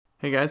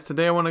Hey guys,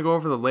 today I want to go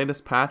over the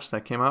latest patch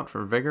that came out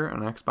for Vigor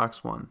on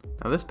Xbox One.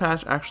 Now this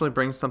patch actually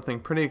brings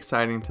something pretty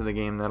exciting to the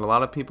game that a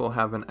lot of people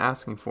have been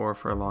asking for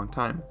a long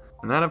time.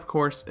 And that of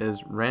course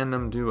is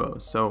random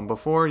duos. So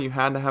before you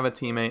had to have a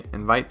teammate,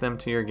 invite them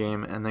to your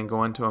game, and then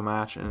go into a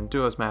match and a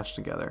duos match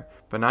together.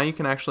 But now you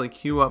can actually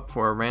queue up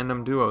for a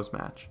random duos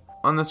match.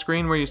 On the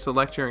screen where you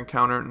select your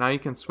encounter, now you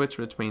can switch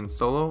between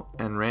solo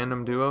and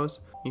random duos.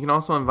 You can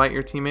also invite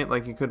your teammate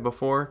like you could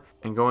before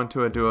and go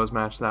into a duos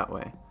match that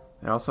way.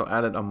 They also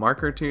added a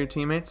marker to your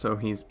teammate so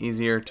he's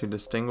easier to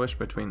distinguish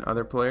between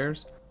other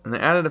players. And they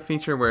added a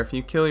feature where if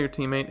you kill your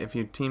teammate, if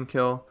you team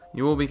kill,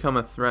 you will become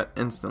a threat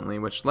instantly,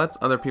 which lets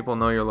other people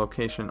know your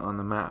location on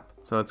the map.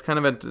 So it's kind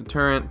of a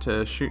deterrent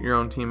to shoot your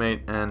own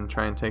teammate and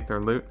try and take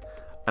their loot.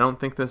 I don't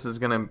think this is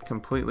going to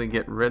completely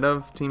get rid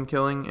of team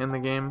killing in the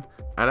game.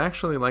 I'd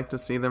actually like to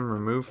see them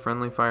remove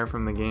friendly fire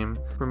from the game.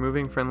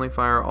 Removing friendly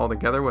fire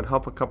altogether would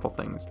help a couple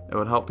things. It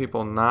would help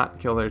people not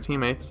kill their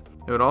teammates.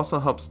 It would also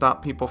help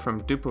stop people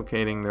from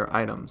duplicating their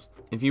items.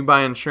 If you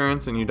buy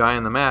insurance and you die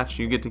in the match,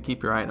 you get to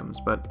keep your items,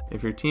 but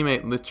if your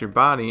teammate loots your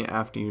body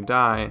after you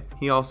die,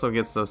 he also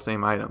gets those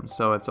same items.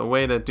 So it's a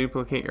way to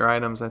duplicate your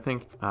items. I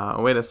think a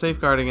way to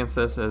safeguard against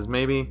this is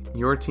maybe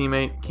your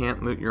teammate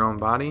can't loot your own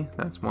body.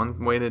 That's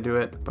one way to do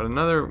it, but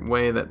another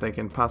way that they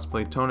can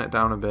possibly tone it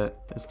down a bit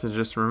is to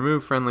just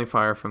remove friendly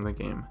fire from the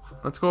game.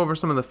 Let's go over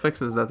some of the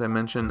fixes that they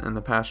mention in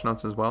the patch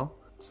notes as well.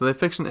 So they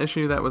fixed an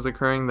issue that was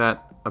occurring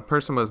that a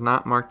person was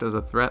not marked as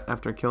a threat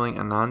after killing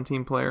a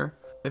non-team player.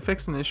 They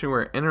fixed an issue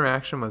where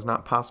interaction was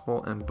not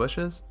possible in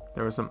bushes.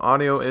 There were some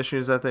audio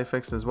issues that they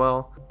fixed as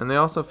well. And they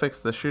also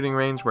fixed the shooting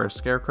range where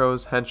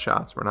Scarecrow's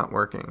headshots were not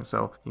working.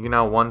 So you can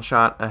now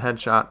one-shot a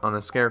headshot on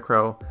a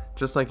Scarecrow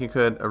just like you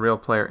could a real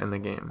player in the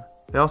game.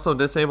 They also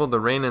disabled the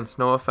rain and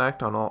snow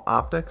effect on all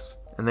optics.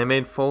 And they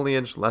made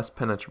foliage less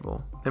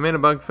penetrable. They made a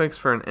bug fix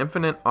for an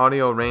infinite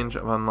audio range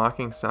of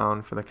unlocking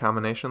sound for the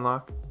combination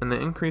lock, and they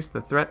increased the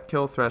threat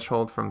kill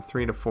threshold from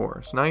 3 to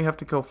 4. So now you have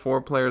to kill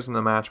 4 players in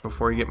the match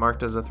before you get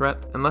marked as a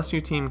threat, unless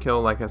you team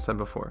kill like I said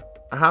before.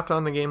 I hopped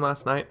on the game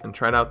last night and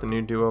tried out the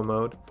new duo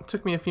mode. It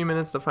took me a few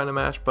minutes to find a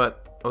match,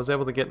 but I was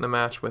able to get in a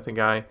match with a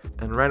guy,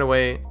 and right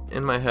away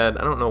in my head,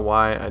 I don't know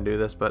why I do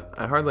this, but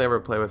I hardly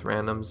ever play with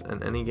randoms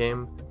in any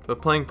game.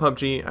 But playing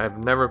PUBG, I've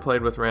never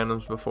played with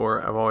randoms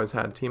before. I've always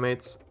had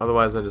teammates.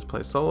 Otherwise, I just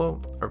play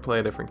solo or play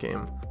a different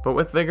game. But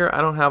with Vigor,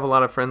 I don't have a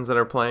lot of friends that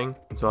are playing,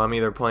 so I'm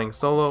either playing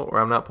solo or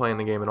I'm not playing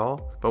the game at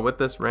all. But with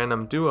this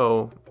random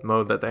duo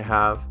mode that they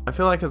have, I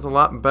feel like it's a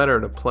lot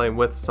better to play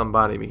with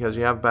somebody because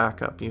you have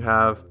backup. You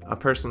have a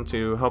person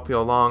to help you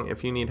along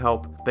if you need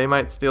help. They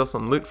might steal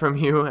some loot from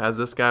you, as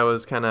this guy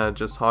was kind of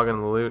just hogging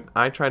the loot.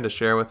 I tried to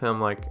share with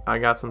him, like, I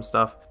got some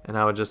stuff, and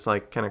I would just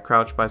like kind of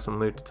crouch by some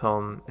loot to tell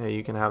him, hey,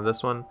 you can have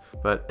this one.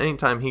 But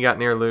anytime he got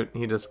near loot,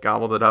 he just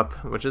gobbled it up,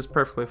 which is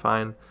perfectly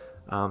fine.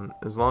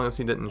 As long as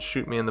he didn't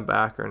shoot me in the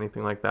back or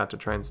anything like that to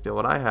try and steal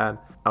what I had,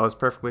 I was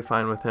perfectly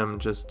fine with him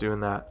just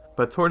doing that.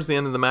 But towards the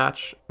end of the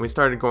match, we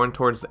started going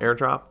towards the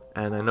airdrop,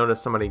 and I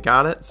noticed somebody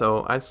got it,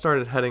 so I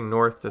started heading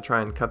north to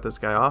try and cut this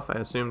guy off. I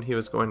assumed he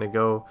was going to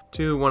go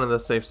to one of the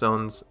safe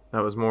zones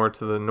that was more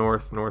to the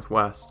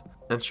northwest.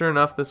 And sure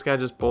enough, this guy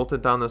just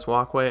bolted down this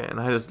walkway, and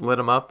I just lit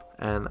him up,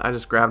 and I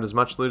just grabbed as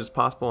much loot as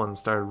possible and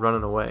started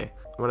running away.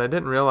 What I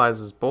didn't realize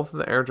is both of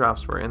the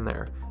airdrops were in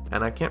there,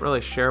 and I can't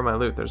really share my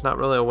loot. There's not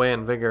really a way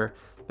in Vigor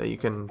that you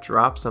can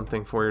drop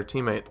something for your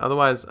teammate.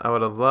 Otherwise, I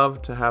would have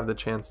loved to have the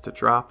chance to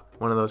drop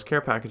one of those care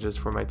packages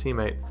for my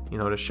teammate, you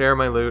know, to share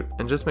my loot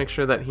and just make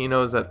sure that he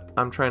knows that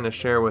I'm trying to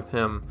share with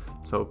him.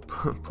 So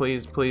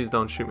please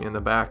don't shoot me in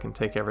the back and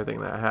take everything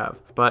that I have.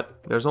 But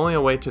there's only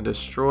a way to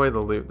destroy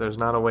the loot. There's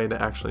not a way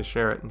to actually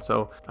share it. And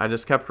so I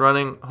just kept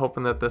running,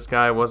 hoping that this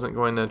guy wasn't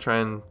going to try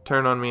and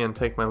turn on me and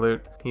take my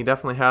loot. He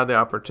definitely had the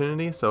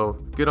opportunity, so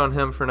good on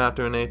him for not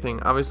doing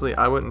anything. Obviously,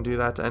 I wouldn't do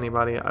that to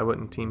anybody. I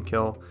wouldn't team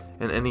kill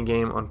in any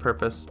game on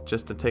purpose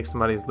just to take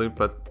somebody's loot,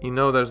 but you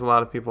know there's a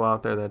lot of people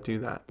out there that do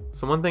that.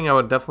 So one thing I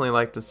would definitely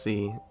like to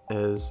see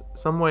is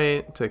some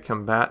way to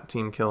combat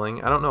team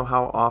killing. I don't know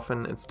how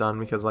often it's done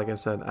because, like I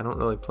said, I don't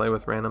really play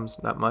with randoms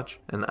that much,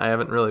 and I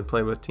haven't really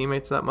played with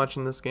teammates that much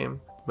in this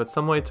game. But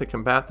some way to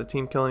combat the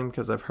team killing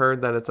because I've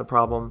heard that it's a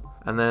problem,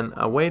 and then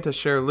a way to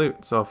share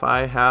loot. So if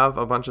I have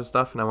a bunch of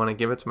stuff and I want to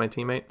give it to my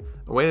teammate,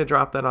 a way to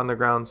drop that on the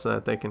ground so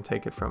that they can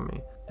take it from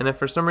me. And if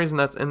for some reason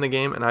that's in the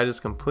game and I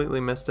just completely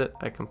missed it,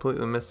 I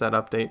completely missed that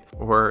update,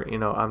 or you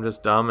know, I'm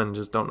just dumb and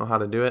just don't know how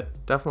to do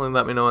it, definitely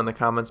let me know in the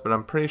comments. But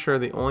I'm pretty sure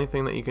the only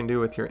thing that you can do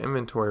with your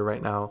inventory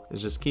right now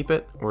is just keep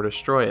it or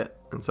destroy it.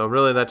 And so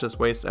really that just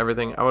wastes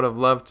everything. I would have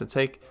loved to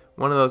take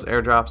one of those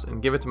airdrops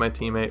and give it to my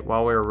teammate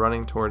while we were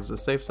running towards the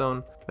safe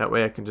zone. That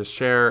way I could just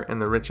share in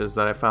the riches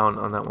that I found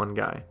on that one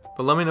guy.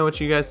 But let me know what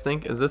you guys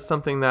think. Is this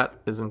something that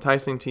is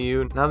enticing to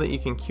you? Now that you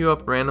can queue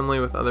up randomly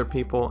with other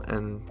people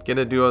and get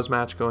a duos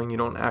match going, you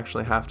don't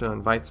actually have to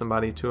invite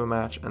somebody to a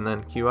match and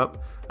then queue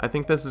up. I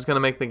think this is going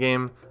to make the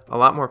game a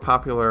lot more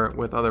popular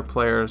with other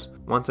players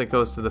once it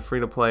goes to the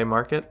free-to-play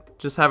market.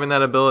 Just having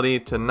that ability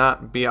to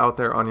not be out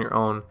there on your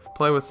own,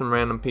 play with some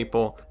random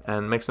people,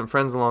 and make some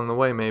friends along the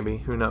way maybe,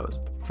 who knows.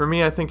 For For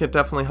me, I think it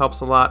definitely helps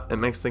a lot. It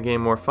makes the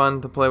game more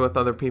fun to play with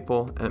other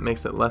people, and it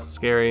makes it less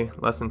scary,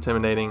 less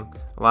intimidating.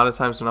 A lot of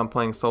times when I'm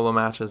playing solo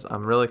matches,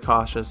 I'm really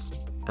cautious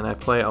and I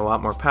play a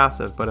lot more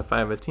passive, but if I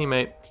have a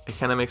teammate, it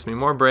kind of makes me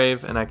more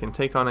brave and I can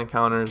take on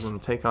encounters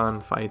and take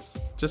on fights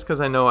just because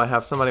I know I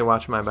have somebody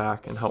watching my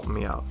back and helping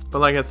me out. But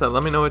like I said,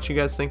 let me know what you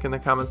guys think in the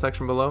comment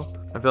section below.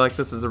 I feel like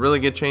this is a really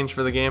good change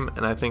for the game,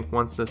 and I think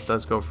once this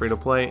does go free to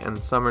play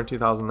in summer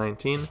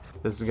 2019,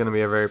 this is going to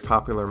be a very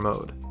popular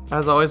mode.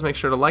 As always, make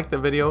sure to like the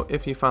video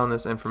if you found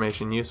this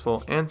information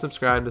useful and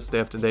subscribe to stay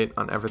up to date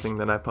on everything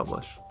that I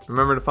publish.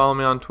 Remember to follow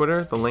me on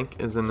Twitter, the link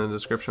is in the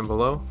description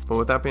below. But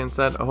with that being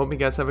said, I hope you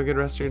guys have a good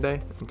rest of your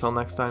day. Until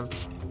next time,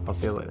 I'll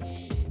see you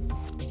later.